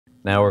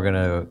Now we're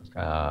going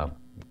to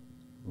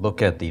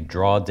look at the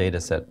Draw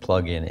Dataset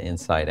plugin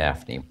inside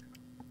AFNI.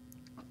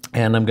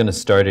 And I'm going to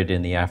start it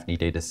in the AFNI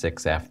Data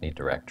 6 AFNI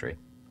directory.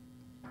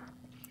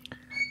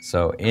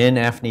 So in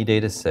AFNI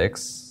Data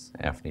 6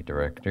 AFNI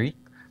directory,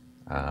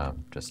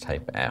 just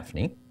type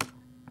AFNI.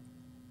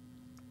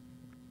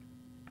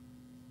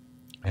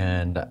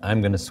 And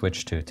I'm going to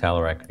switch to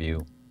Telerak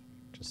View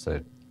just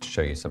to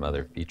show you some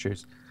other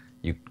features.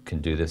 You can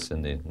do this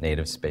in the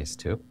native space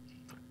too.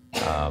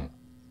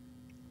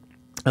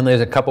 And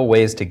there's a couple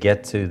ways to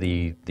get to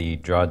the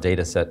Draw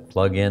Dataset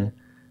plugin.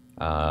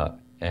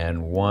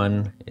 And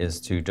one is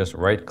to just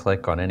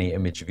right-click on any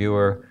image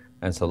viewer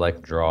and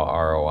select Draw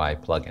ROI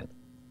plugin.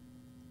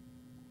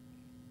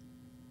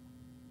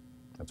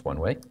 That's one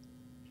way.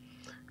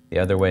 The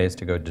other way is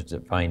to go to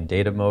Define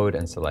Data Mode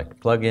and select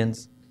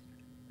Plugins.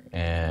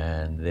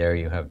 And there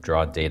you have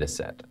Draw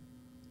Dataset.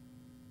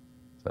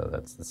 So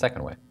that's the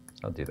second way.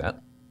 So I'll do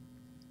that.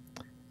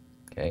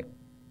 Okay.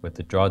 With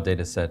the Draw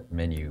Dataset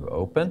menu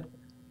open,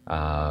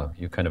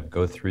 you kind of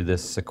go through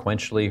this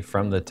sequentially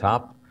from the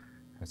top.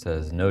 It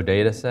says No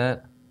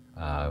Dataset.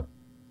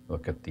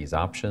 Look at these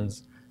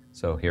options.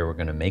 So here we're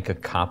going to make a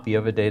copy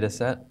of a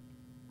dataset.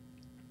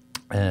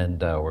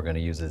 And we're going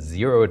to use a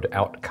zeroed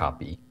out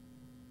copy.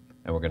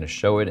 And we're going to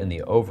show it in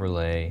the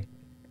overlay.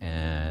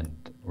 And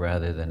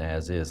rather than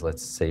as is,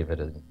 let's save it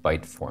in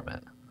byte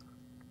format.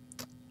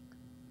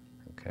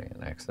 Okay,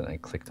 and I accidentally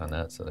clicked on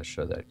that, so let's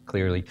show that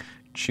clearly.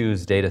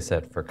 Choose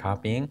dataset for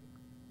copying.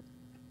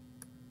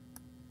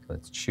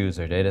 Let's choose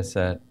our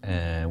dataset,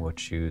 and we'll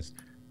choose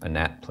a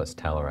NAT plus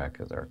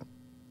Telerak as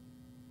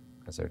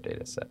our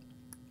dataset.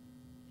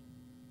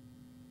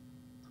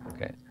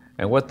 Okay,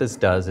 and what this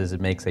does is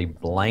it makes a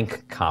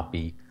blank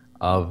copy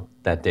of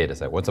that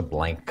dataset. What's a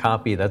blank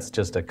copy? That's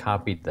just a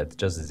copy that's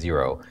just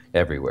zero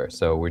everywhere.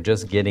 So we're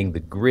just getting the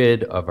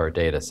grid of our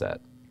dataset.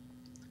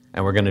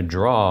 And we're going to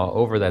draw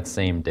over that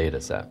same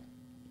dataset.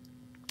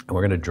 And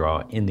we're going to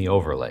draw in the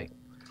overlay.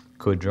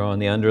 Could draw in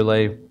the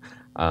underlay,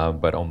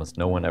 but almost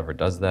no one ever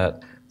does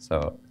that.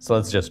 So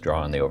let's just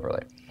draw in the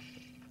overlay.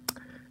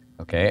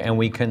 Okay, and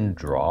we can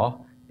draw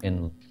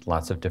in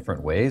lots of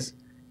different ways.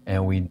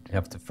 And we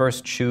have to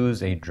first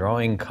choose a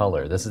drawing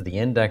color. This is the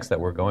index that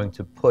we're going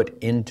to put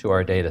into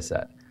our data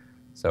set.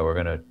 So we're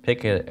going to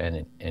pick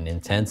an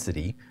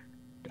intensity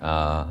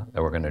that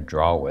we're going to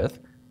draw with.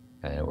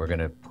 And we're going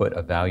to put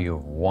a value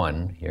of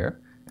 1 here.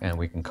 And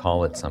we can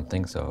call it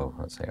something. So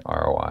let's say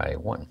ROI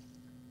 1.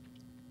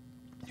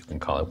 You can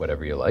call it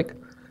whatever you like.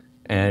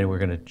 And we're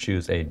going to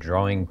choose a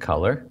drawing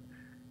color.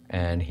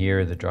 And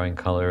here the drawing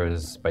color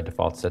is by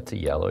default set to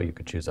yellow. You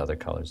could choose other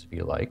colors if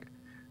you like.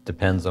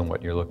 Depends on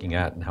what you're looking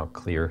at and how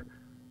clear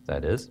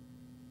that is.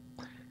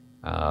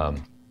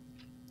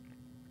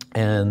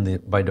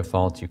 And by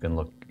default, you can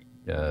look,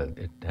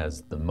 it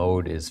has the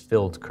mode is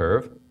filled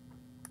curve.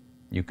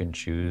 You can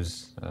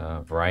choose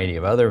a variety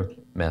of other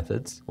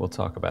methods. We'll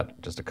talk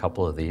about just a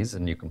couple of these,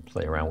 and you can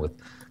play around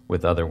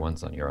with other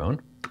ones on your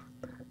own.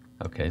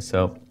 Okay,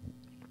 so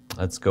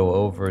let's go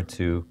over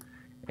to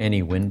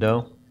any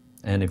window.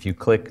 And if you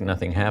click,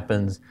 nothing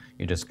happens.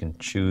 You just can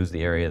choose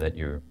the area that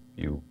you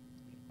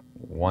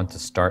want to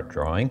start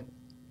drawing.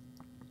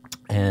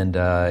 And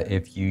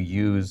if you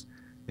use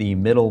the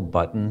middle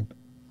button,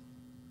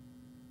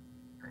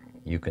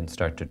 you can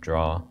start to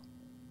draw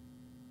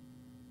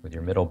with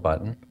your middle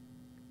button.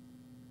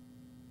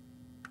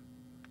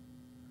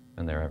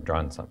 And there I've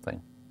drawn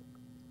something.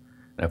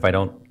 And if I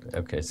don't,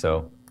 okay,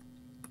 so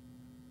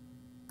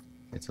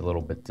it's a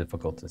little bit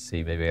difficult to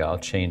see. Maybe I'll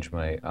change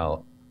my, I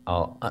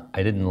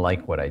didn't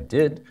like what I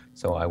did,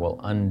 so I will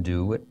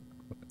undo it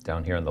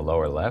down here in the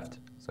lower left.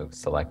 So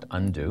select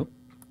undo.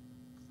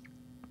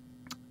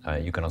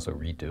 You can also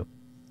redo.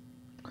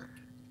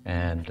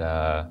 And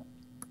I'll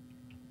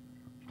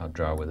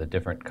draw with a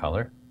different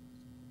color.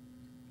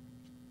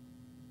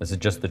 This is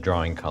just the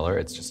drawing color.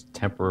 It's just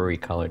temporary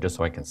color just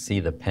so I can see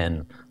the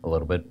pen a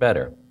little bit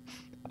better.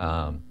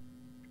 So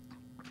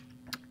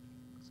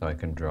I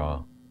can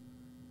draw.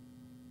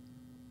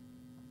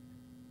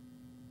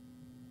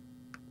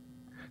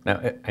 Now,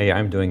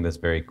 I'm doing this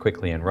very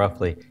quickly and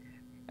roughly.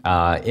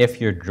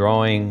 If you're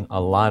drawing a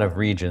lot of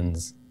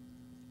regions,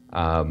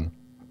 I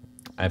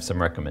have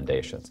some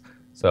recommendations.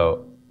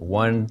 So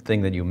one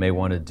thing that you may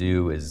want to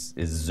do is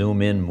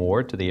zoom in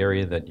more to the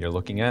area that you're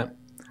looking at.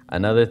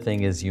 Another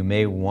thing is you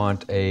may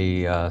want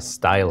a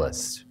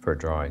stylus for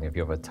drawing. If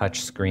you have a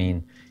touch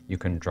screen, you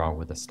can draw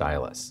with a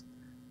stylus.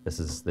 This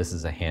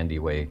is a handy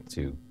way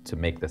to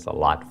make this a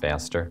lot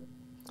faster.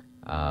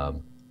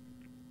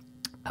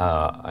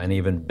 An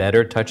even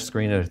better touch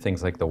screen are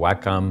things like the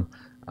Wacom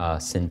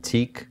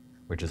Cintiq,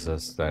 which is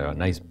a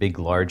nice big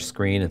large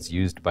screen. It's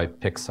used by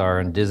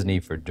Pixar and Disney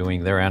for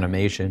doing their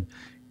animation.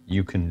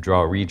 You can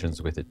draw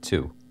regions with it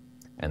too,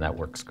 and that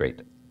works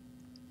great.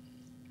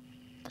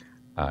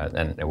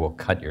 And it will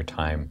cut your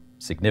time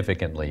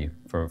significantly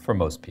for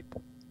most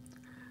people.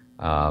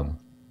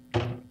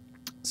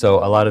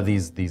 So a lot of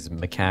these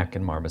macaque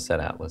and marmoset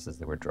atlases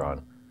that were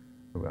drawn,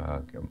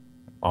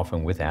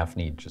 often with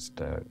AFNI,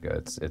 just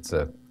it's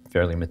a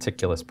fairly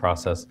meticulous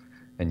process,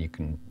 and you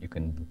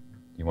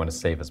want to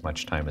save as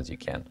much time as you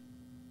can.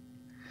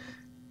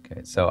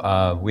 Okay, so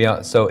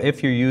so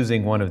if you're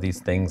using one of these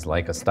things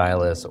like a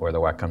stylus or the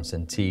Wacom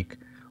Cintiq,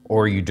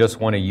 or you just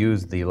want to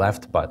use the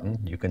left button,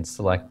 you can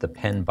select the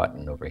pen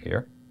button over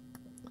here.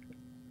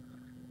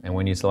 And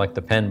when you select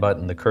the pen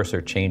button, the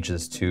cursor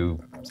changes to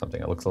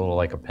something that looks a little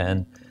like a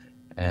pen,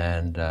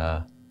 and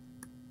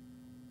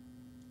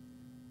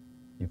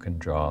you can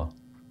draw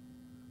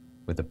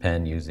with the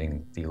pen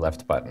using the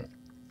left button.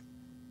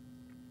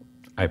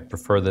 I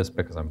prefer this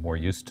because I'm more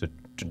used to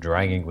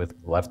dragging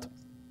with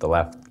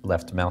the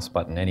left mouse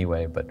button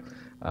anyway, but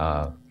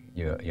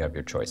you have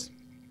your choice.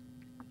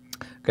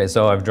 Okay,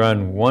 so I've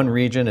drawn one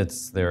region.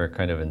 They're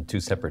kind of in two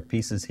separate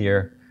pieces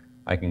here.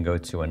 I can go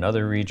to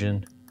another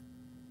region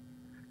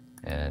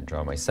and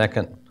draw my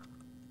second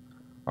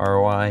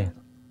ROI.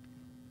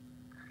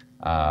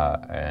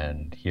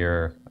 And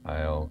here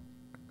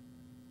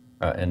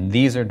and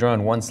these are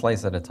drawn one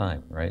slice at a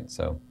time, right?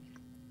 So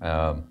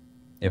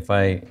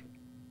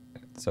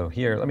so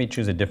here, let me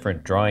choose a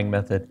different drawing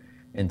method.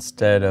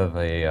 Instead of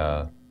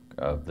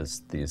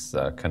these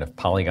kind of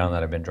polygon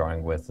that I've been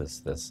drawing with,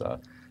 this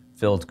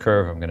filled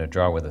curve, I'm going to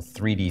draw with a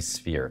 3D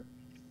sphere.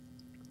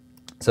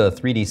 So a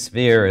 3D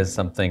sphere is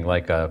something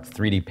like a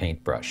 3D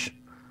paintbrush.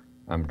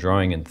 I'm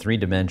drawing in 3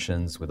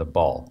 dimensions with a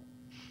ball.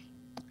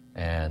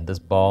 And this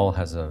ball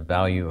has a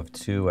value of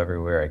 2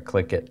 everywhere I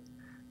click it.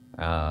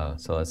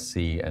 So let's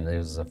see, and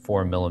there's a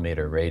 4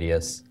 millimeter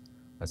radius.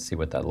 Let's see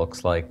what that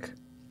looks like.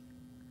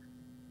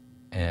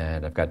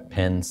 And I've got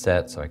pen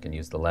set, so I can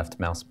use the left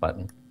mouse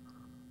button.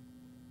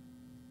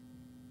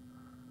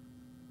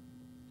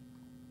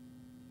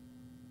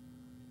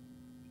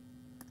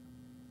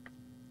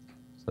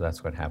 So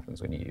that's what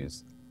happens when you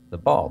use the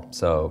ball.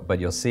 So,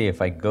 but you'll see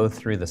if I go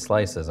through the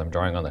slices, I'm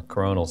drawing on the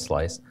coronal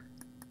slice.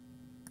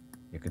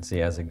 You can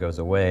see as it goes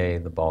away,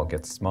 the ball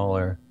gets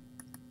smaller.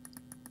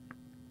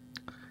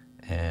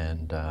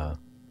 And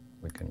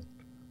we can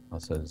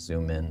also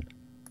zoom in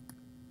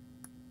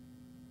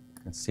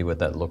and see what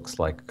that looks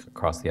like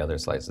across the other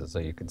slices. So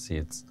you can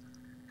see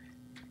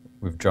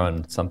we've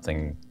drawn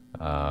something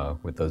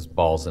with those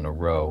balls in a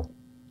row.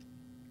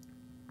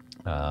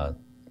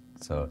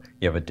 So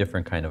you have a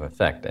different kind of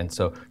effect. And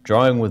so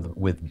drawing with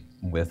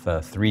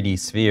 3D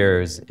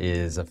spheres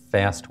is a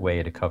fast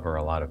way to cover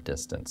a lot of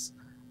distance.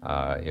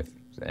 So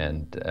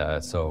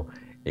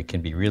it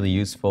can be really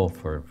useful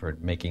for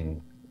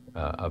making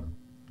a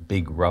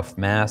big rough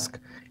mask.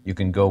 You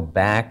can go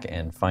back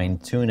and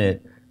fine-tune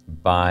it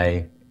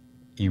by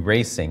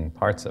erasing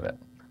parts of it.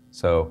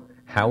 So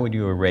how would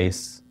you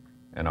erase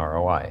an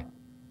ROI?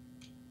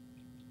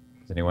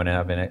 Does anyone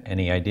have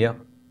any idea?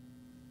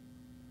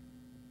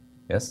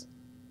 Yes?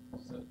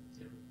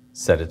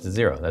 Set it to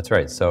 0. That's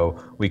right.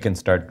 So we can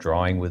start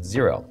drawing with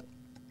 0.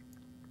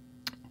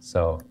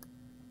 So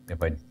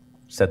if I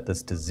set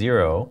this to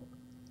 0,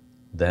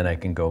 then I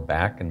can go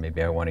back and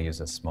maybe I want to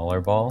use a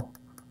smaller ball.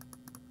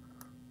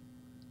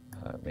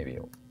 Maybe,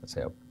 let's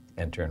say I'll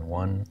enter in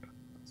 1.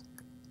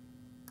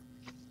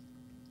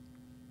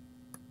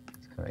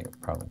 Having a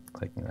problem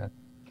clicking that.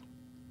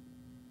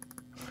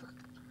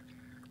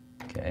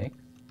 Okay,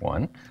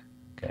 1.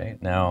 Okay,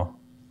 now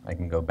I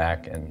can go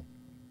back and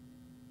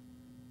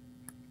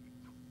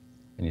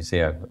you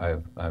see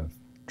I'm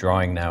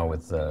drawing now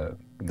with the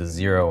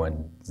 0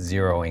 and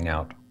zeroing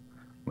out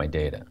my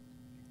data.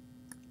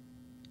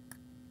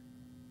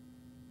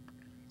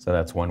 So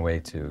that's one way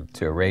to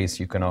erase.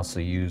 You can also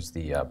use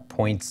the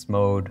points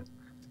mode.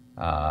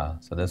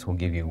 So this will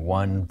give you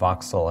 1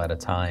 voxel at a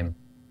time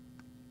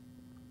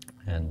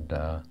and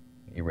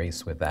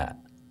erase with that.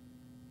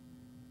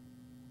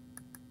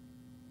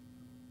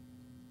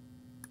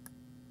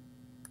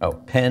 Oh,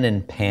 pen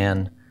and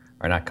pan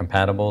are not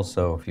compatible,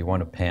 so if you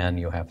want a pan,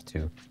 you have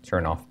to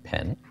turn off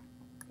pen.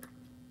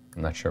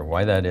 I'm not sure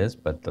why that is,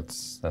 but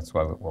that's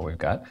what we've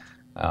got.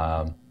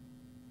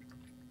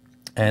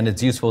 And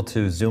it's useful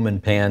to zoom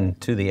and pan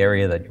to the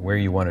area where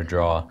you want to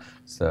draw,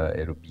 so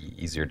it'll be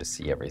easier to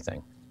see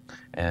everything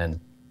and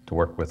to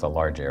work with a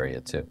large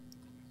area too.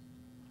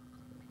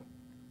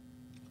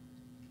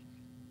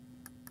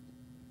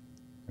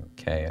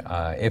 Okay,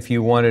 if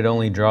you wanted to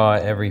only draw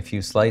every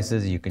few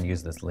slices, you can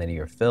use this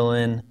linear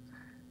fill-in.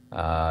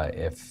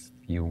 If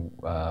you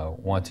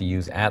want to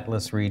use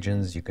atlas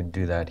regions, you can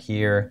do that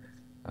here.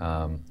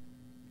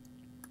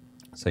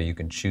 So you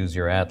can choose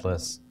your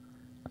atlas.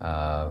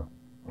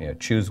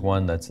 Choose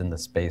one that's in the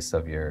space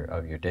of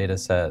your data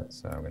set.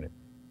 So I'm going to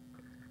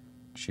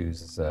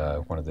choose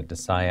one of the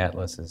Desai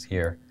atlases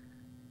here.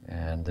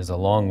 And there's a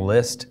long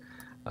list.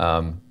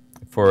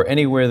 For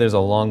anywhere there's a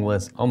long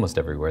list, almost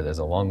everywhere there's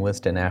a long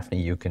list in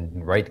AFNI, you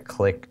can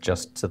right-click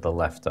just to the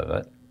left of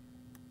it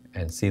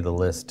and see the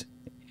list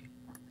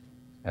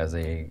as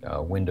a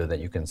window that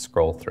you can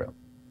scroll through.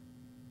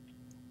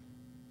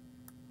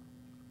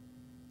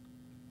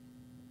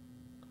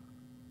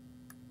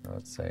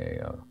 Let's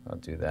say I'll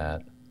do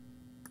that.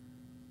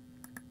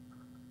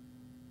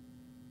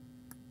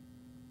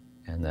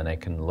 And then I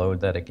can load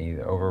that. I can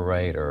either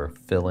overwrite or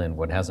fill in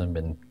what hasn't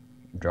been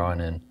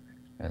drawn in.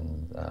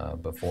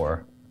 and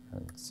before.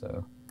 And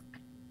so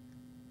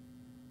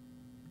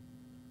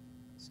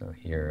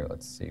here,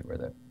 let's see where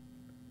that,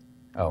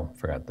 oh,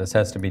 forgot. This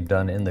has to be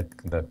done in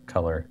the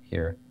color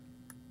here.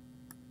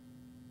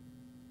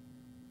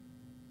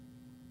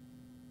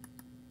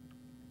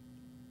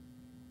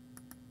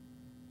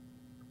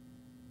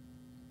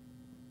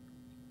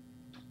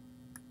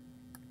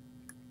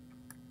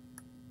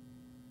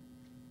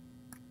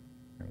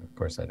 And of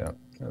course, I don't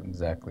know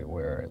exactly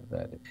where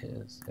that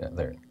is. Yeah,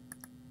 there.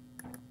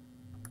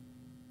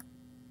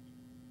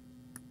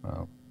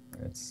 Well,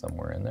 it's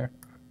somewhere in there.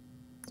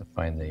 To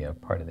find the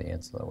part of the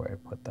insula where I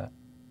put that.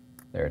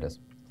 There it is.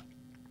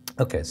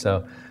 Okay,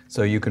 so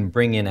you can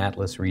bring in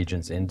atlas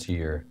regions into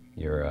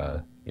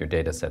your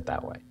data set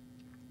that way.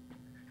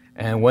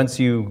 And once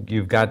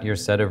you've got your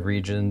set of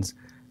regions,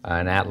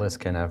 an atlas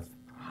can have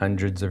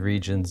hundreds of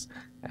regions,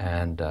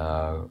 and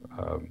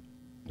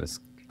this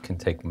can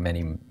take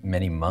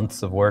many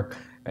months of work.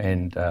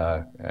 And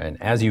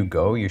as you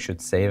go, you should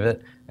save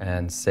it,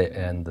 and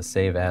the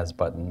Save As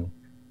button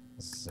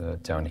is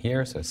down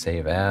here. So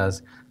Save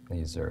As.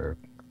 These are,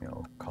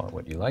 call it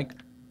what you like.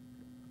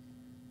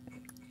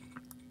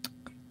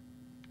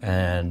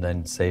 And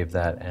then save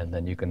that, and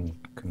then you can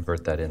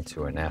convert that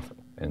into an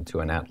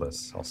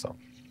atlas also.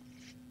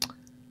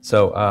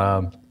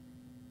 So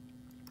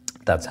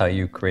that's how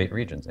you create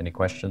regions. Any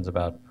questions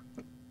about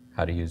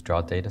how to use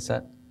Draw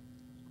Dataset?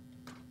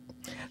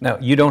 Now,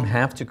 you don't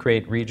have to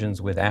create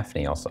regions with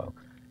AFNI also.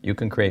 You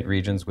can create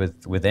regions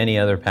with any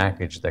other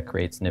package that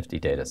creates nifty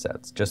data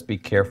sets. Just be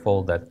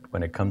careful that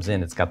when it comes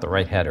in, it's got the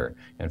right header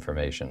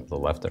information, the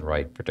left and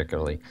right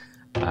particularly,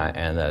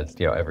 and that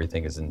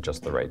everything is in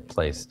just the right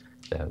place.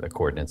 The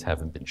coordinates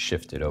haven't been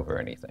shifted over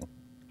anything.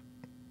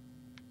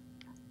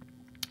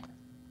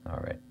 All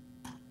right.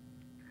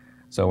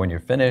 So when you're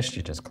finished,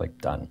 you just click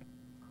Done.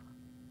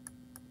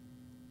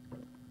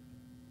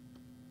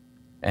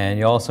 And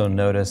you also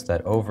notice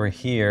that over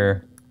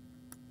here,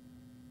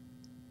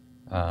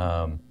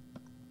 let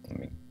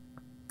me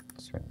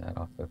turn that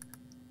off.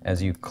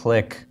 As you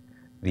click,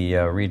 the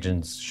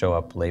regions show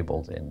up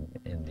labeled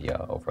in the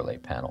overlay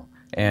panel.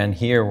 And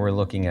here we're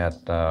looking at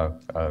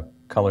a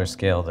color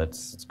scale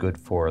that's good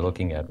for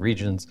looking at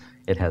regions.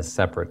 It has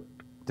separate,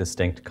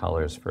 distinct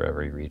colors for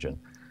every region.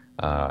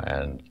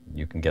 And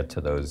you can get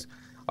to those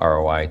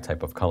ROI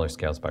type of color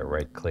scales by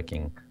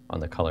right-clicking on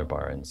the color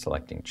bar and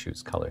selecting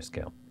Choose Color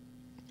Scale.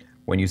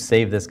 When you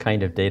save this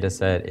kind of data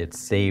set, it's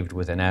saved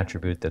with an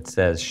attribute that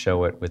says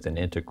show it with an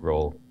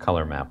integral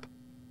color map,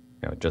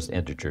 just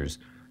integers.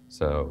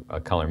 So a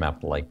color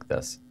map like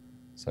this.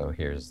 So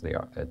here's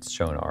it's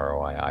shown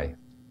ROI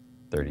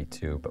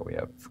 32, but we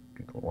have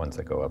ones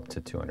that go up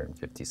to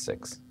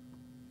 256.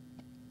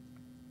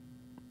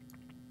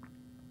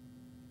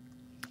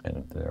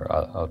 And there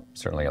are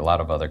certainly a lot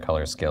of other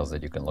color scales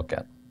that you can look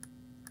at.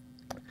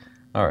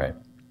 All right.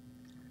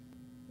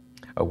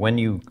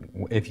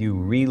 If you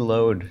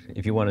reload,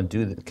 if you want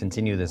to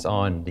continue this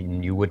on,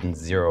 then you wouldn't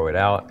zero it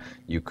out.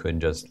 You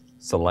could just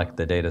select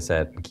the data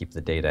set and keep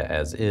the data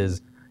as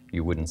is.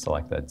 You wouldn't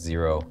select that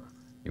 0.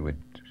 You would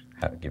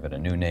give it a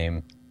new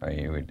name, or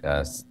you would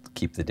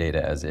keep the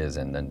data as is,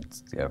 and then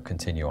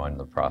continue on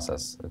the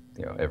process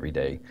every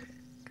day,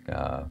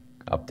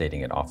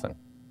 updating it often.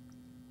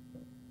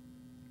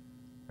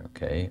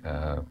 Okay,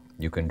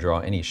 you can draw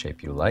any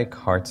shape you like,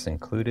 hearts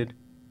included.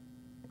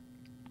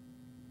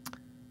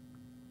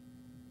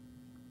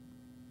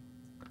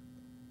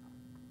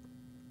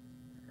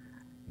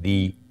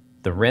 The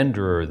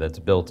renderer that's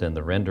built in,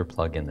 the render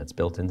plugin that's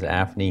built into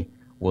AFNI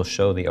will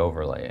show the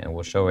overlay, and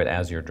will show it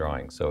as you're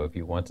drawing. So if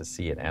you want to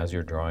see it as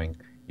you're drawing,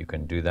 you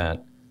can do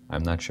that.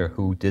 I'm not sure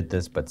who did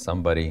this, but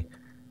somebody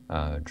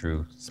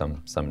drew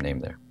some name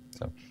there.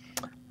 So,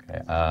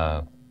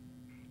 okay.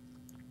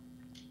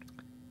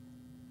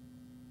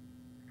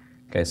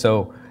 Okay,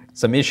 so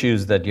some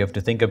issues that you have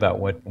to think about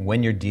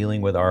when you're dealing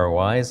with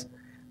ROIs.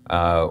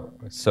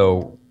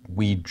 So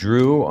we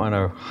drew on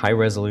a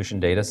high-resolution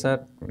data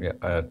set,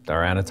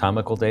 our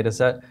anatomical data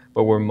set,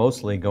 but we're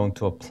mostly going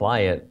to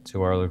apply it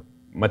to our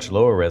much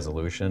lower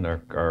resolution,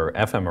 our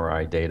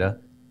fMRI data,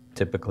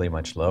 typically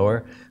much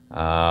lower.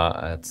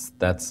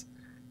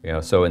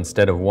 So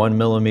instead of 1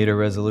 millimeter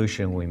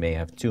resolution, we may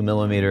have 2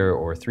 millimeter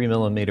or 3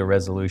 millimeter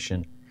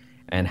resolution.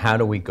 And how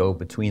do we go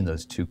between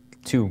those two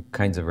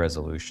kinds of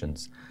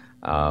resolutions?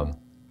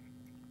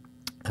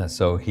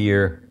 So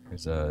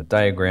here's a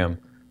diagram,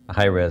 a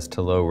high-res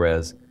to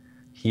low-res.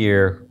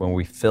 Here, when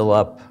we fill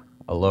up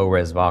a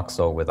low-res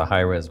voxel with a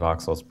high-res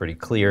voxel, it's pretty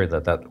clear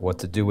what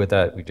to do with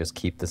that. We just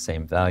keep the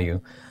same value.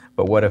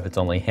 But what if it's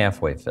only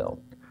halfway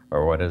filled?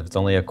 Or what if it's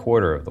only a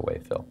quarter of the way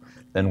filled?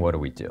 Then what do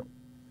we do?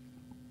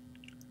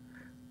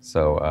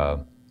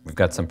 So we've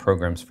got some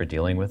programs for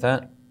dealing with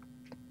that.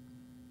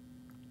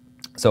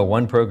 So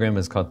one program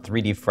is called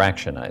 3D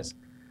Fractionize.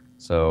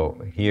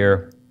 So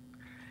here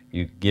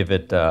you give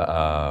it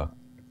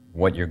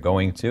what you're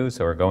going to.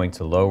 So we're going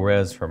to low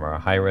res from our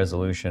high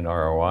resolution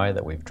ROI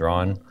that we've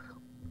drawn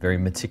very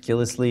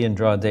meticulously in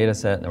Draw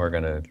Dataset, and we're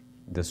going to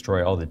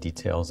destroy all the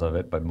details of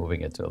it by moving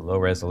it to a low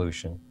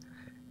resolution.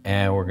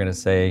 And we're going to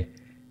say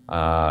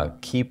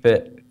keep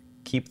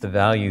the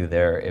value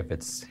there if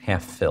it's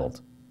half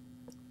filled.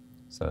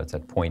 So it's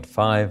at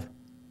 0.5,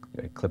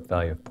 a clip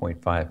value of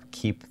 0.5.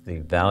 Keep the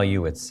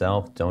value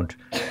itself. Don't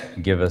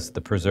give us,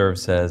 the preserve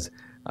says,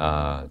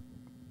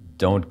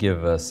 don't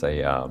give us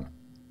a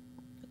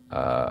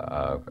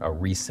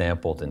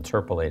resampled,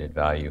 interpolated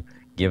value.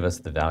 Give us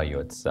the value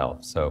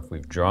itself. So if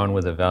we've drawn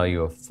with a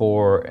value of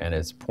 4 and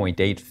it's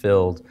 0.8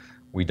 filled,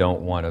 we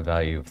don't want a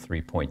value of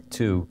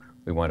 3.2.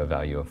 We want a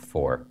value of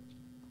 4.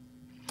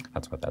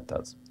 That's what that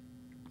does.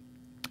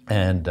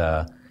 And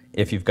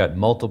if you've got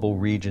multiple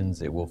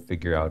regions, it will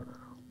figure out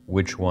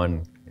which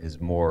one is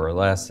more or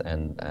less,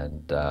 and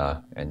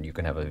you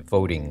can have a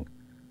voting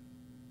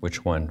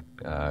which one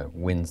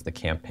wins the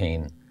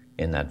campaign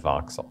in that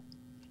voxel.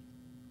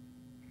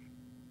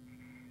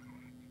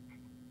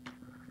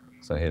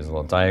 So here's a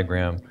little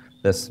diagram.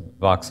 This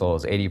voxel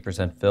is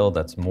 80% filled.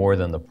 That's more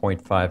than the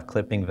 0.5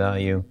 clipping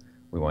value.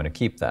 We want to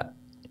keep that.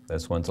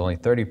 This one's only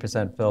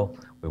 30% filled.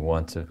 We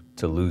want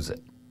to lose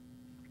it.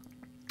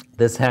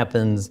 This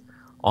happens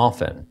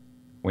often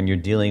when you're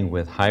dealing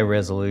with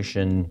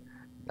high-resolution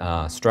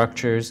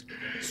structures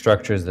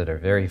that are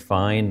very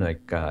fine,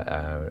 like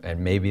and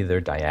maybe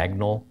they're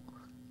diagonal,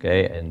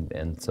 okay,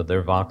 and so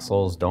their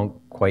voxels don't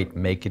quite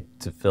make it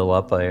to fill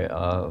up a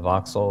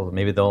voxel.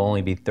 Maybe they'll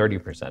only be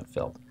 30%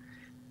 filled.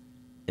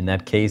 In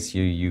that case,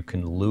 you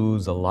can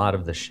lose a lot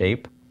of the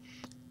shape.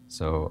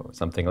 So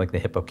something like the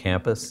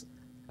hippocampus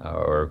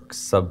or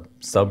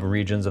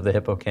sub-regions of the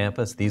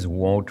hippocampus, these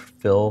won't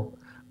fill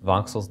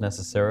voxels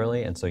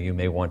necessarily, and so you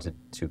may want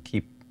to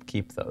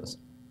keep those.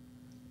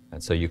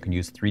 And so you can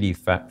use 3D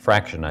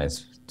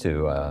fractionize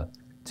to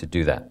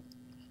do that.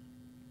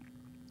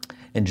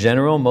 In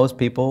general, most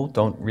people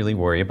don't really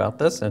worry about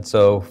this, and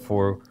so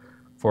for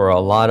a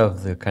lot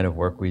of the kind of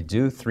work we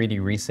do, 3D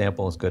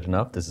resample is good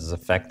enough. This is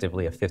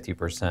effectively a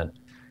 50%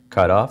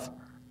 cutoff.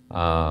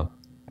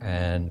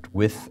 And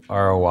with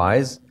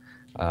ROIs,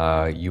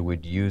 you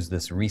would use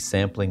this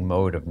resampling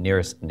mode of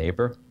nearest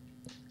neighbor.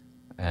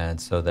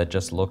 And so that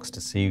just looks to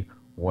see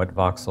what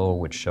voxel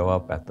would show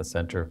up at the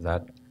center of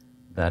that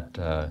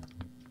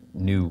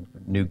new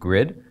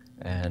grid,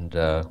 and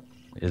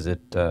is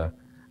it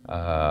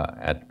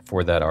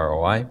for that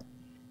ROI?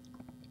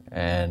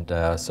 And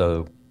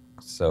so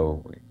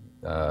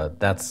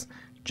that's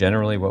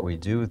generally what we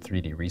do with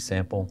 3D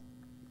resample.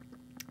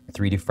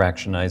 3D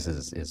fractionize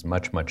is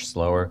much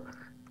slower,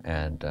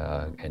 and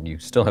you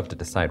still have to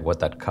decide what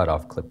that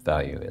cutoff clip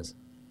value is.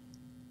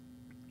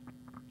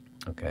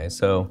 Okay,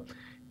 so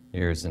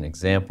here's an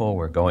example.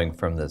 We're going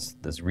from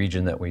this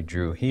region that we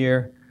drew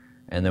here,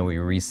 and then we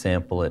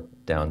resample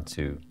it down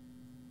to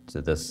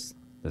this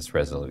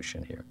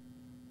resolution here.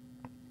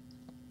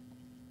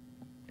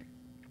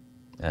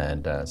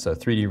 And so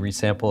 3D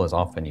resample is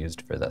often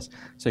used for this.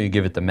 So you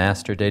give it the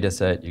master data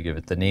set, you give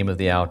it the name of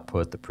the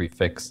output, the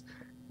prefix,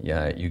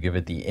 you give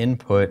it the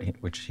input,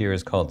 which here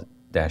is called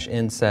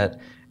 -inset,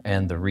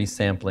 and the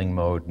resampling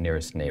mode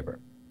nearest neighbor.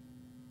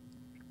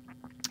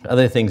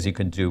 Other things you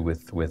can do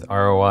with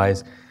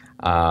ROIs,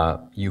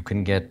 you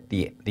can get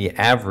the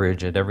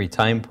average at every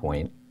time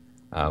point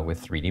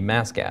with 3D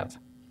mask-av.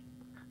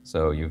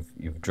 So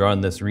you've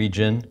drawn this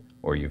region,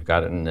 or you've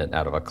gotten it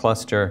out of a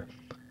cluster.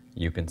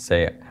 You can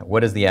say,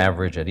 what is the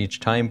average at each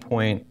time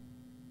point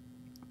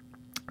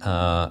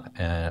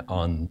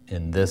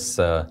in this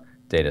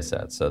data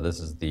set? So this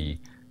is the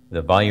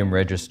volume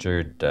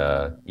registered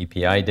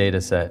EPI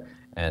data set,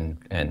 and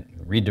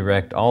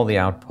redirect all the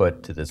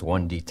output to this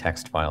 1D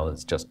text file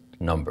that's just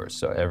numbers.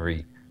 So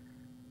every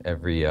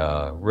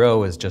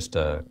row is just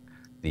the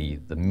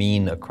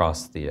mean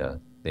across the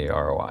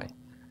ROI.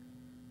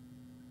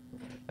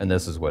 And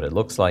this is what it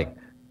looks like.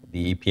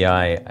 The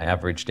EPI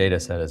average data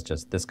set is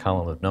just this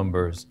column of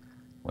numbers,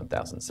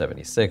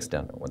 1076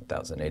 down to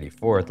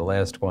 1084 at the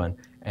last one,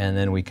 and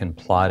then we can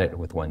plot it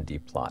with 1D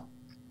plot.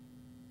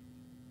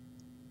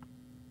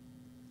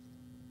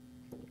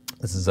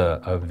 This is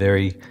a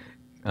very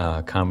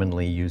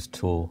commonly used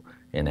tool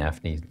in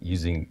AFNI,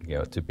 using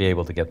to be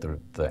able to get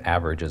the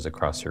averages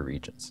across your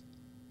regions.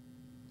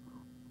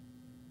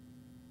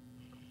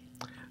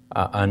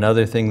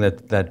 Another thing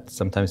that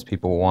sometimes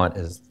people want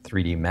is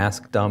 3D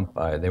mask dump.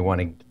 They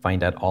want to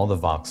find out all the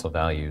voxel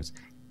values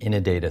in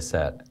a data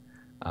set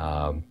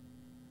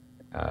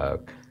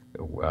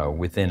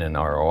within an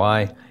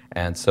ROI.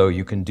 And so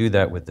you can do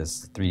that with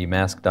this 3D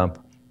mask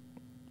dump.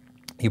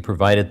 You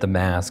provided the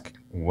mask,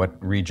 what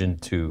region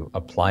to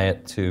apply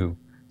it to.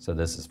 So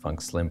this is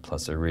func slim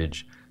plus a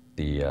ridge,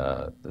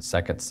 the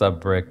second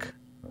subbrick,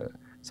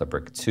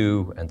 subbrick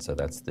 2, and so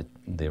that's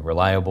the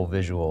reliable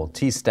visual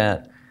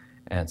t-stat.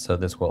 And so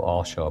this will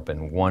all show up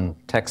in one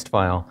text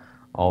file,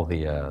 all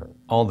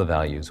the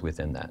values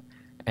within that.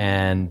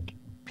 And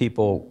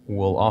people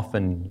will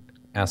often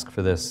ask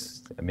for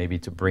this, maybe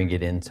to bring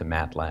it into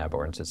MATLAB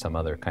or into some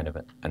other kind of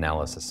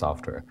analysis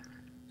software.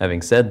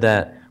 Having said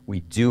that,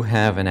 we do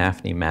have an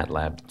AFNI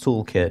MATLAB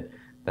toolkit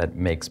that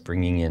makes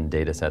bringing in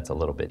data sets a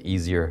little bit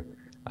easier.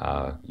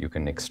 You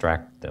can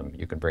extract them.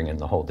 You can bring in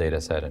the whole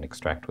data set and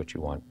extract what you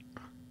want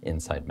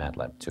inside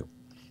MATLAB 2.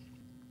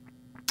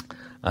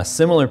 A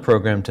similar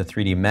program to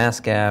 3D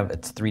MassGav,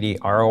 it's 3D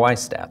ROI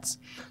stats.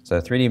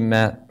 So 3D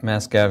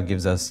MassGav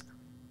gives us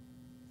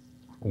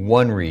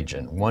one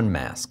region, one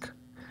mask.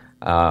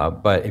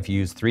 But if you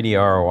use 3D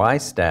ROI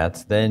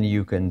stats, then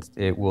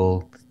it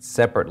will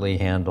separately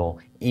handle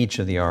each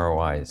of the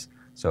ROIs.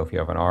 So if you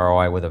have an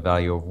ROI with a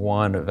value of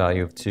 1, a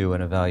value of 2,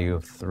 and a value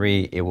of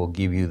 3, it will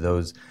give you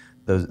those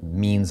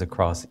means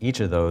across each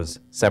of those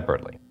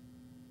separately.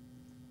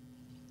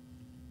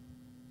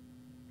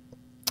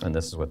 And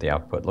this is what the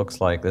output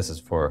looks like. This is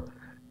for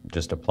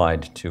just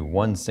applied to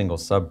one single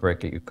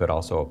sub-brick. You could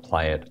also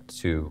apply it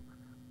to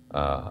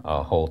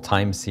a whole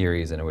time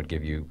series, and it would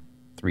give you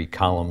 3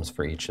 columns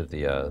for each of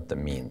the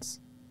means.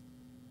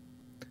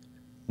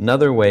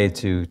 Another way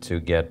to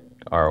get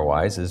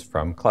ROIs is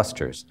from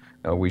clusters.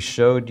 Now, we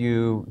showed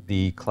you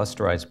the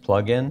Clusterize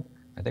plugin.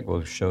 I think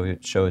we'll show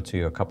it to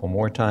you a couple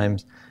more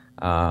times.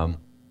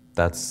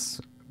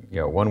 That's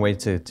one way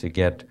to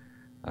get.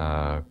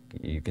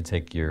 You can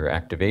take your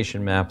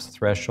activation maps,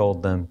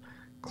 threshold them,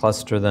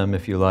 cluster them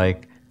if you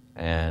like,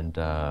 and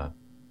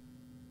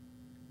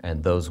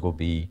those will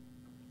be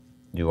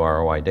new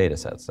ROI data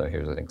sets. So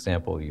here's an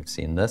example. You've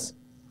seen this.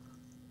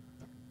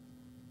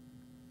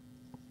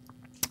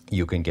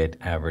 You can get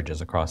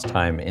averages across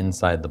time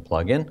inside the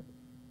plugin.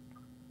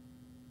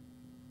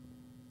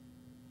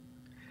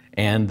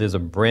 And there's a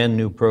brand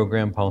new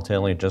program. Paul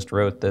Taylor just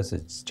wrote this.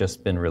 It's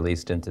just been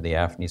released into the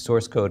AFNI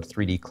source code,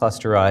 3D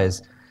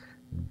Clusterize.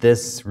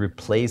 This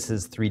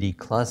replaces 3D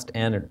Clust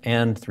and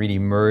 3D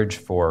Merge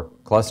for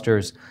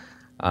clusters.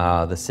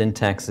 The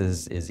syntax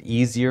is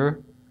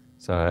easier,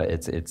 so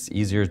it's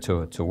easier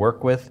to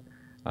work with.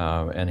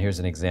 And here's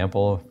an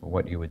example of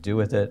what you would do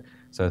with it.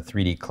 So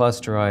 3D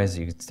Clusterize,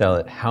 you could tell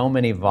it how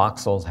many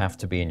voxels have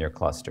to be in your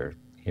cluster.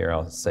 Here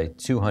I'll say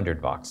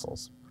 200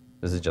 voxels.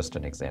 This is just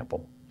an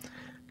example.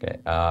 Okay,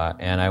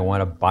 and I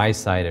want a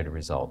bi-sided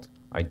result.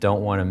 I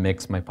don't want to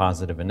mix my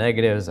positive and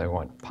negatives. I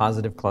want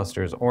positive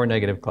clusters or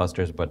negative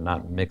clusters, but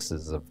not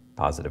mixes of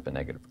positive and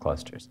negative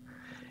clusters.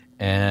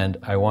 And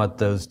I want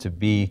those to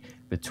be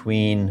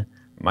between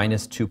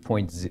minus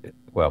 2.0,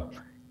 well,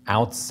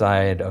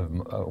 outside of,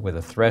 with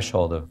a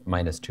threshold of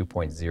minus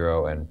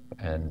 2.0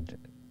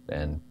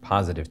 and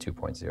positive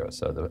 2.0.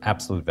 So the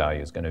absolute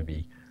value is going to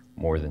be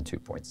more than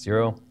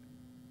 2.0.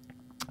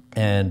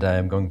 And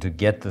I'm going to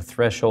get the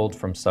threshold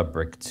from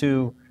subbrick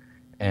 2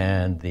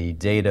 and the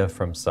data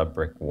from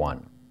subbrick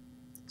 1.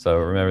 So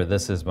remember,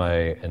 this is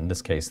in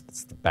this case,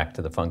 it's back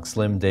to the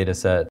FuncSlim data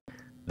set.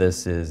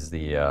 This is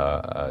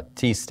the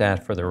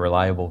t-stat for the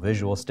reliable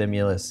visual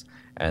stimulus,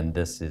 and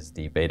this is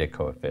the beta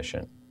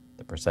coefficient,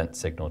 the percent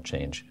signal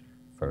change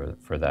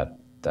for that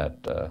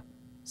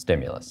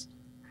stimulus.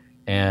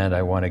 And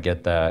I want to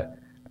get that,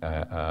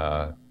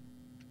 I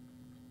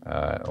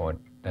want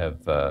to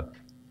have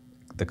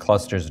the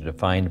clusters are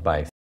defined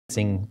by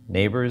facing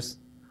neighbors,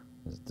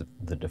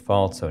 the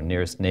default, so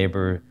nearest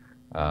neighbor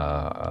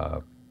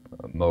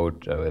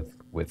mode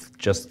with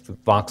just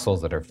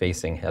voxels that are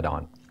facing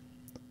head-on.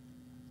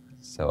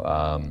 So,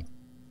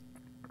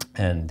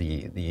 and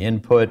the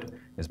input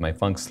is my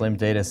FuncSlim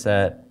data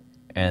set,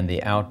 and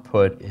the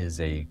output is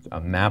a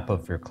map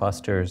of your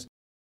clusters.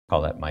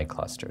 Call that my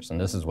clusters, and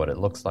this is what it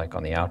looks like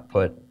on the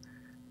output.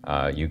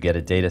 You get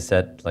a data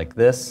set like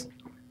this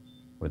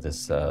with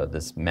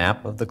this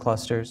map of the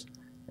clusters,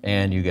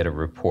 and you get a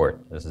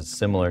report. This is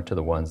similar to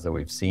the ones that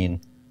we've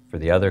seen for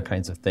the other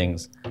kinds of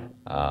things.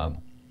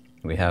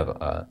 We have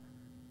a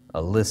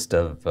list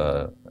of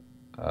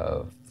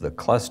the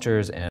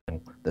clusters and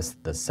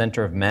the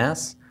center of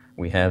mass.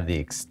 We have the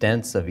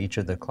extents of each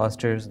of the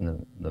clusters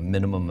and the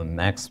minimum and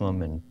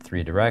maximum in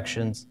 3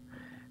 directions.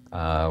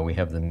 We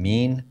have the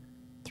mean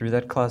through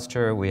that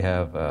cluster. We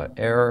have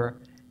error,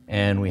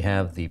 and we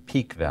have the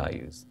peak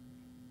values.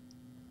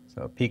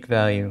 So peak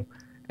value,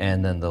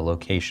 and then the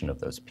location of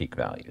those peak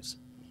values.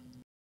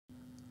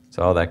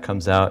 So all that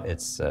comes out,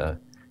 it's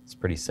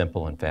pretty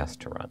simple and fast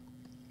to run.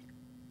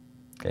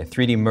 Okay,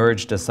 3D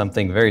Merge does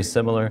something very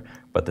similar,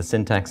 but the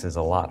syntax is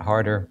a lot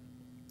harder.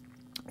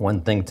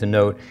 One thing to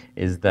note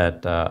is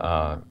that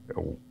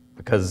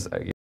because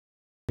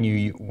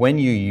when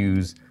you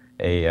use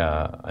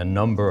a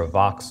number of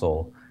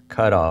voxel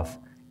cutoff,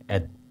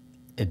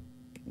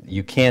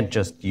 you can't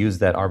just use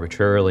that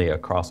arbitrarily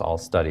across all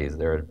studies.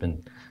 There have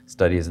been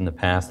studies in the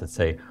past that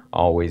say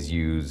always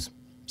use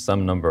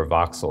some number of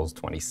voxels,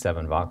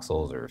 27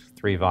 voxels or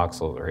 3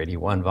 voxels or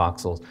 81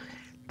 voxels.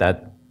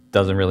 That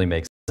doesn't really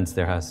make sense.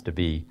 There has to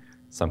be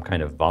some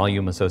kind of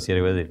volume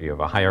associated with it. If you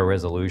have a higher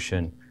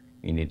resolution,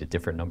 you need a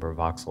different number of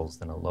voxels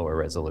than a lower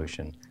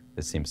resolution.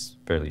 This seems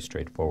fairly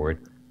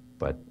straightforward,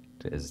 but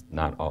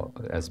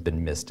has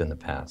been missed in the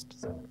past.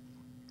 So.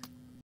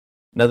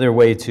 Another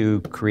way to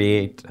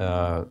create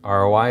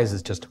ROIs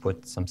is just to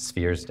put some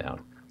spheres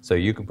down. So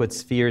you can put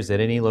spheres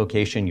at any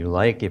location you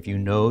like. If you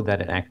know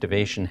that an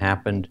activation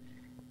happened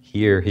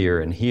here, here,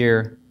 and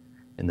here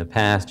in the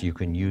past, you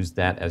can use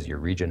that as your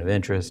region of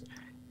interest.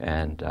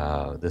 And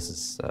this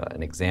is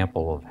an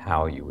example of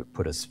how you would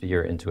put a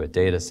sphere into a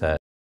data set.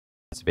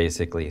 It's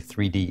basically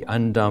 3D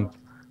undump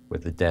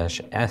with the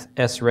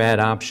 -SRAD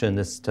option.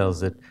 This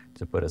tells it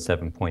to put a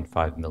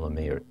 7.5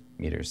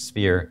 millimeter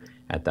sphere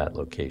at that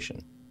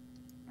location.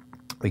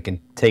 We can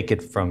take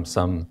it from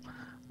some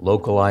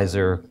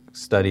localizer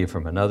study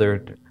from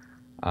another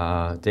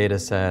data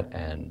set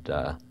and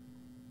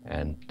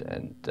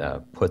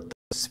put the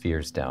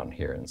spheres down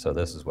here. And so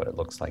this is what it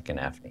looks like in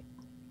AFNI.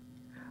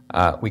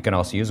 We can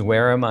also use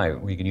where am I?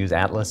 We can use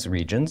atlas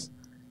regions.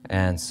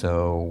 And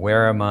so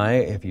where am I?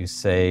 If you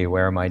say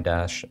where am I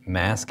dash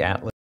mask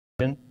atlas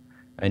region,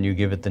 and you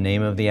give it the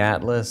name of the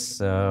atlas,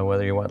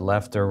 whether you want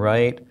left or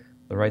right,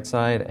 the right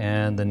side,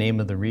 and the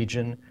name of the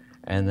region,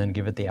 and then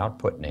give it the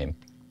output name.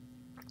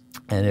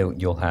 And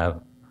you'll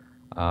have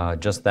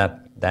just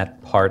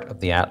that part of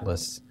the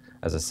atlas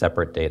as a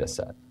separate data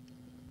set.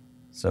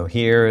 So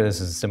here, this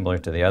is similar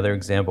to the other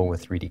example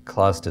with 3D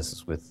cluster. This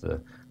is with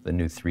the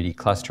new 3D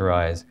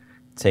clusterize.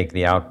 Take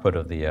the output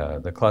of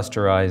the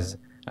clusterize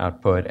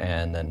output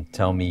and then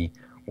tell me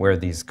where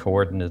these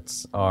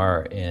coordinates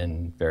are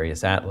in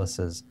various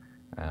atlases.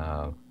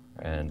 That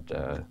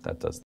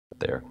does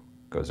there.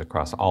 Goes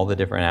across all the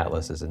different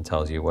atlases and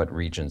tells you what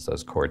regions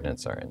those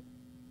coordinates are in.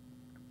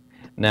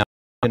 Now,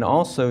 you can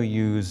also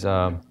use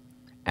the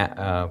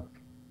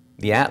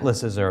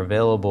atlases are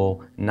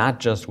available not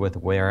just with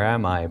where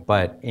am I,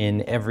 but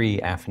in every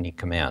AFNI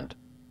command.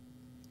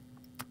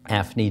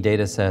 AFNI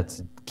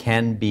datasets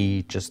can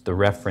be just the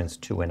reference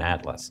to an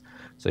atlas.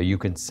 So you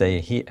could say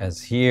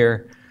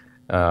here,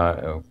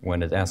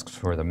 when it asks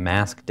for the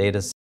mask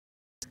dataset,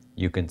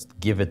 you can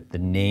give it the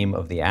name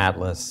of the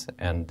atlas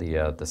and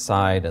the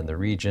side and the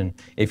region.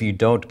 If you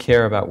don't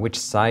care about which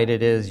side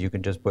it is, you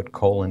can just put : :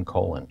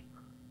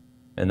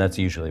 and that's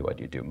usually what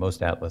you do.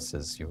 Most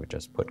atlases, you would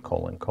just put : :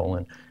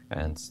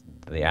 and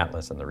the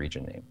atlas and the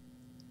region name.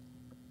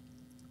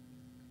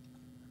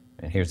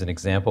 And here's an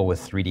example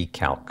with 3D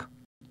Calc.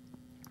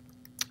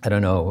 I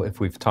don't know if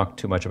we've talked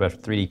too much about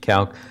 3D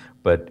Calc,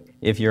 but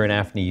if you're an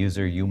AFNI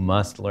user, you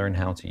must learn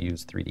how to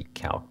use 3D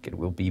Calc. It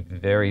will be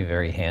very,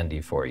 very handy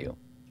for you.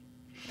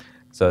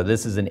 So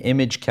this is an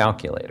image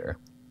calculator.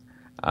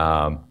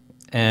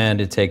 And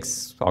it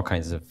takes all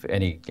kinds of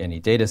any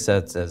data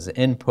sets as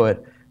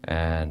input,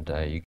 and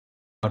you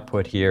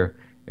output here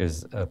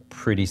is a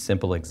pretty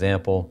simple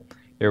example.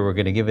 Here we're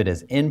going to give it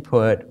as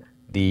input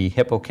the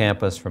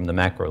hippocampus from the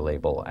macro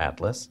label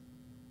atlas,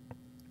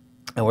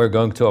 and we're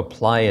going to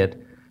apply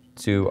it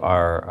to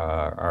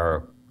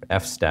our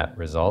FStat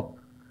result.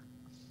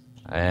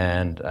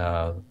 And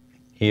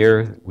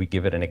here we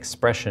give it an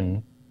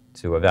expression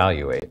to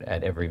evaluate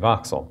at every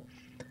voxel.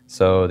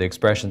 So the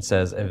expression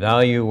says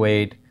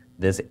evaluate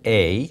this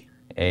A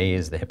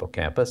is the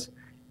hippocampus.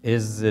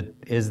 Is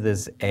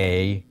this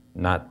A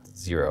not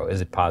 0?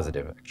 Is it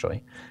positive,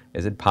 actually?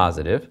 Is it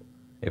positive?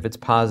 If it's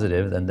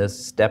positive, then this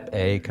step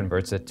A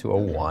converts it to a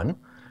 1,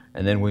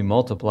 and then we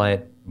multiply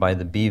it by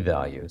the B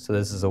value. So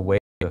this is a way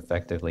to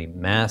effectively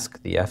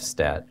mask the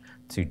FStat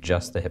to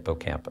just the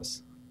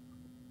hippocampus.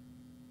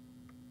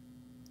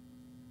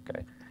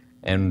 Okay,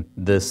 and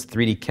this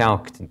 3D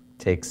Calc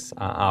takes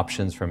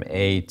options from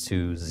A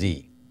to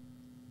Z.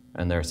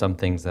 And there are some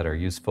things that are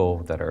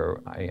useful that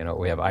are,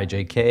 we have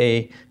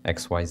IJK,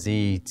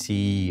 XYZ,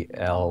 T,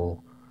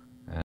 L,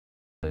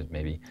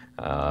 maybe,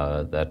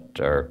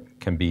 that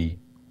can be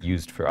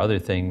used for other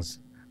things,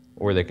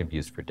 or they can be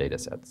used for data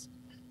sets.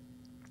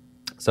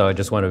 So I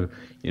just want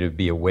you to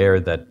be aware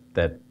that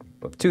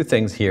of two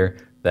things here,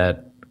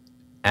 that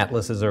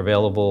atlases are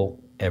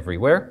available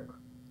everywhere,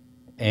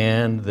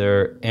 and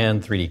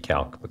 3D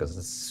Calc, because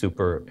it's a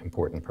super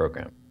important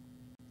program.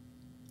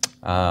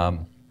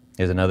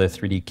 Here's another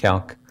 3D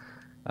Calc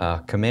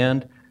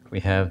command. We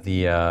have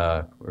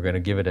we're going to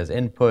give it as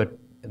input.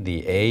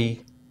 The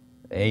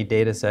A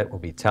data set will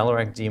be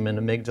Talairac demon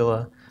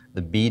amygdala.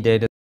 The B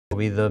data set will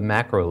be the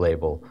macro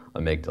label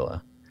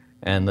amygdala.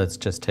 And let's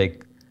just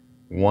take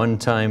 1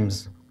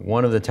 times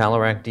one of the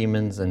Talairac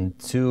demons and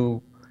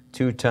 2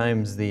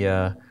 times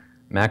the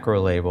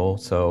macro label.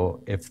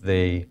 So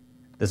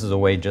this is a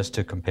way just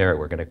to compare it.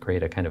 We're going to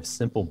create a kind of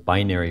simple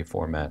binary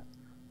format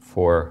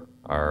for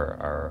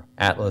our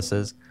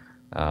atlases.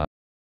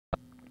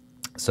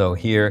 So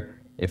here,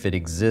 if it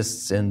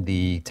exists in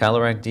the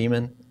Talairac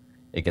demon,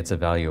 it gets a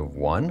value of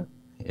 1.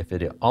 If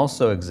it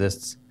also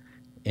exists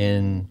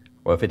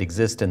if it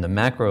exists in the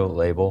macro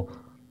label,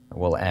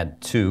 we'll add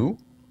 2.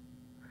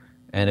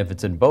 And if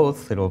it's in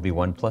both, it will be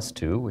 1 plus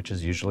 2, which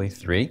is usually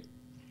 3.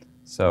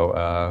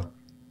 So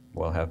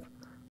we'll have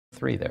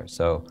 3 there.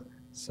 So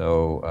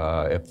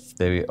if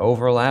they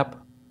overlap,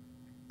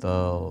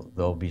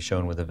 they'll be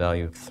shown with a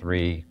value of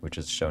 3, which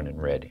is shown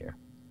in red here.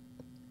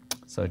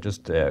 So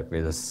just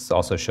this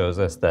also shows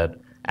us that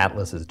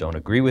atlases don't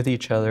agree with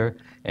each other,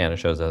 and it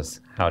shows us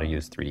how to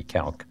use 3D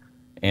Calc,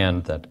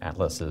 and that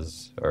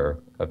atlases are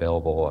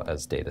available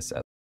as data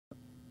sets.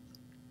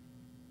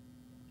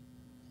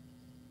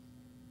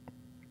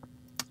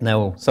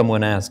 Now,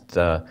 someone asked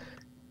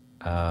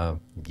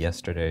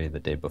yesterday, the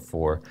day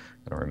before,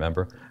 I don't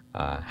remember,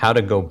 how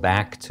to go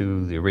back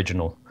to the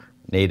original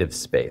native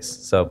space.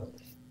 So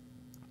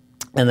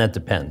And that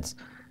depends.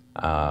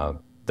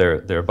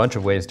 There are a bunch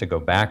of ways to go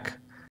back.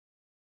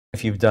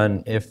 If it's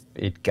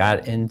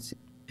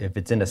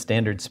in a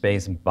standard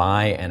space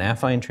by an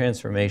affine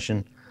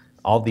transformation,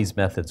 all these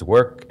methods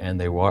work, and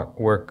they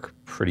work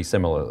pretty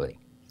similarly.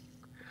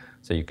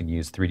 So you can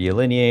use 3D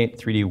alineate,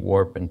 3D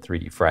warp, and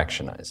 3D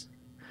fractionize.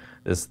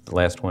 The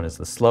last one is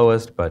the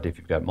slowest, but if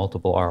you've got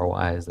multiple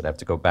ROIs that have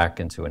to go back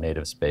into a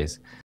native space,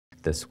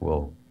 this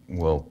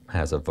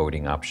has a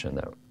voting option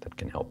that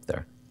can help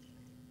there.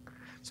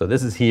 So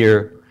this is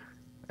here.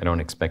 I don't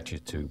expect you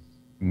to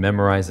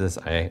memorize this.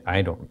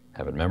 I don't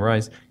have it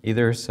memorized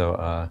either,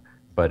 so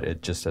but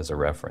it just as a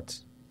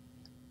reference.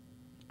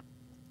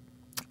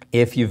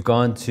 If you've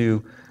gone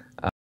to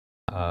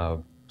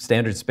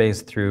standard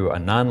space through a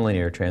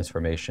nonlinear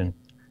transformation,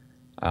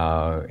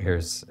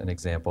 here's an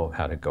example of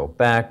how to go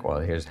back. Well,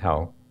 here's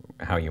how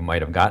you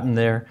might have gotten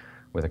there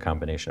with a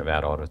combination of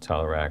add auto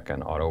telerac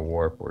and auto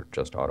warp, or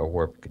just auto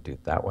warp. You could do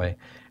it that way.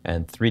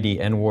 And 3D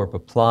N warp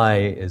apply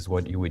is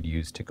what you would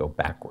use to go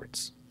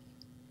backwards.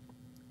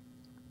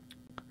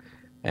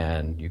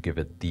 And you give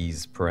it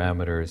these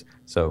parameters.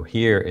 So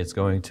here it's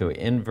going to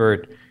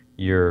invert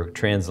your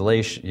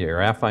translation, your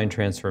affine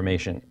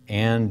transformation,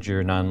 and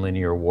your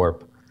nonlinear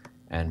warp,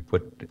 and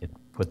put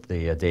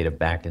the data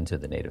back into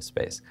the native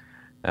space.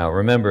 Now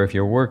remember, if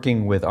you're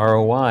working with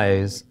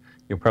ROIs,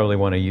 you'll probably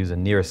want to use a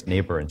nearest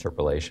neighbor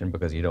interpolation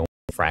because you don't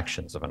want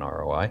fractions of an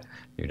ROI.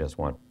 You just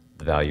want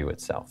the value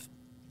itself.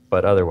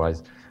 But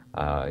otherwise,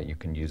 you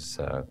can use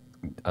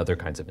other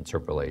kinds of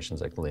interpolations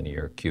like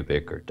linear,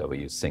 cubic, or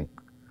W-sync,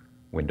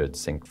 windowed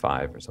sync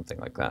 5, or something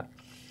like that.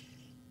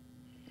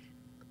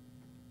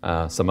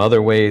 Some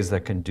other ways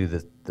that can do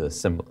the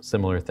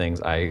similar things,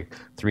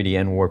 3D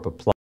N warp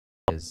apply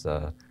is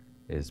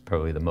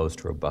probably the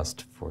most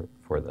robust for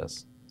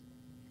this.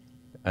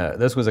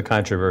 This was a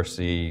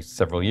controversy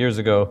several years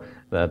ago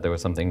that there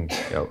was something,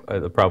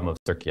 the problem of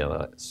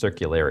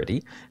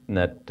circularity, and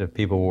that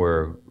people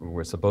were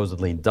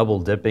supposedly double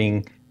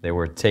dipping. They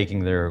were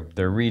taking their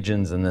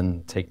regions and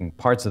then taking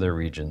parts of their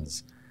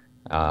regions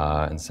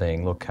and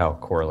saying, look how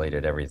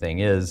correlated everything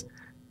is,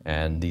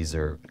 and these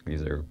are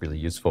really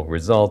useful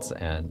results.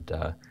 And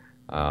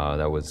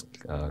that was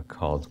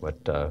called what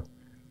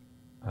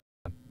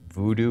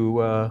voodoo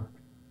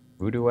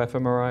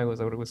fMRI, was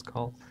that what it was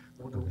called?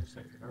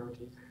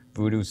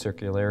 Voodoo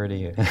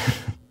circularity.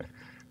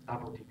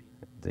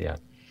 Yeah,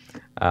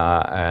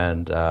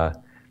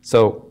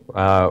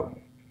 so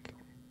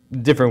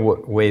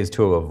different ways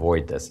to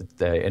avoid this.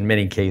 In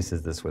many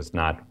cases, this was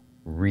not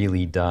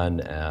really done.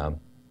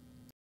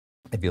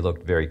 If you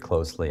looked very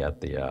closely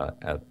at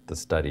the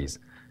studies,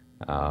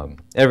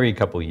 every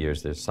couple of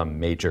years there's some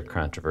major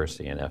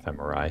controversy in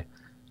fMRI,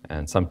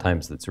 and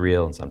sometimes it's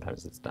real and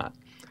sometimes it's not.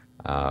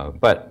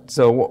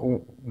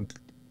 So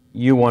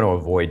you want to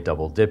avoid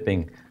double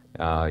dipping.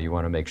 You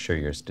want to make sure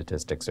your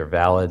statistics are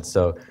valid.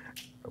 So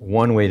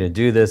one way to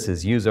do this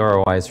is use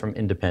ROIs from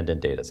independent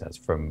data sets,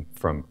 from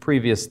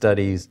previous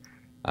studies,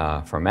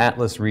 from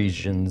atlas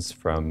regions,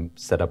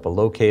 set up a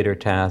locator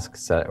task,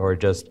 or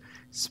just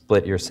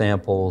split your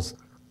samples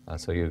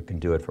so you can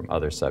do it from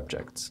other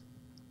subjects.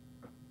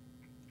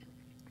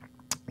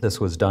 This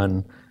was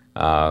done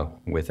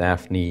with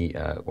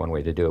AFNI. One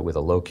way to do it with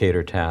a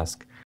locator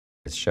task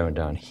is shown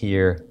down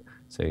here.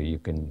 So you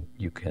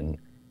can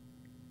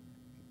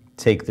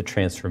take the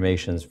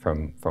transformations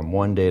from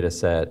one data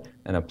set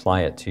and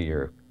apply it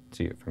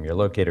from your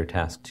locator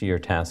task to your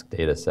task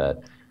data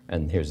set.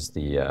 And here's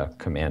the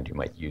command you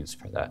might use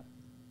for that.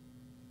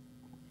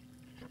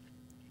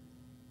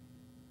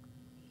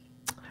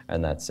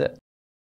 And that's it.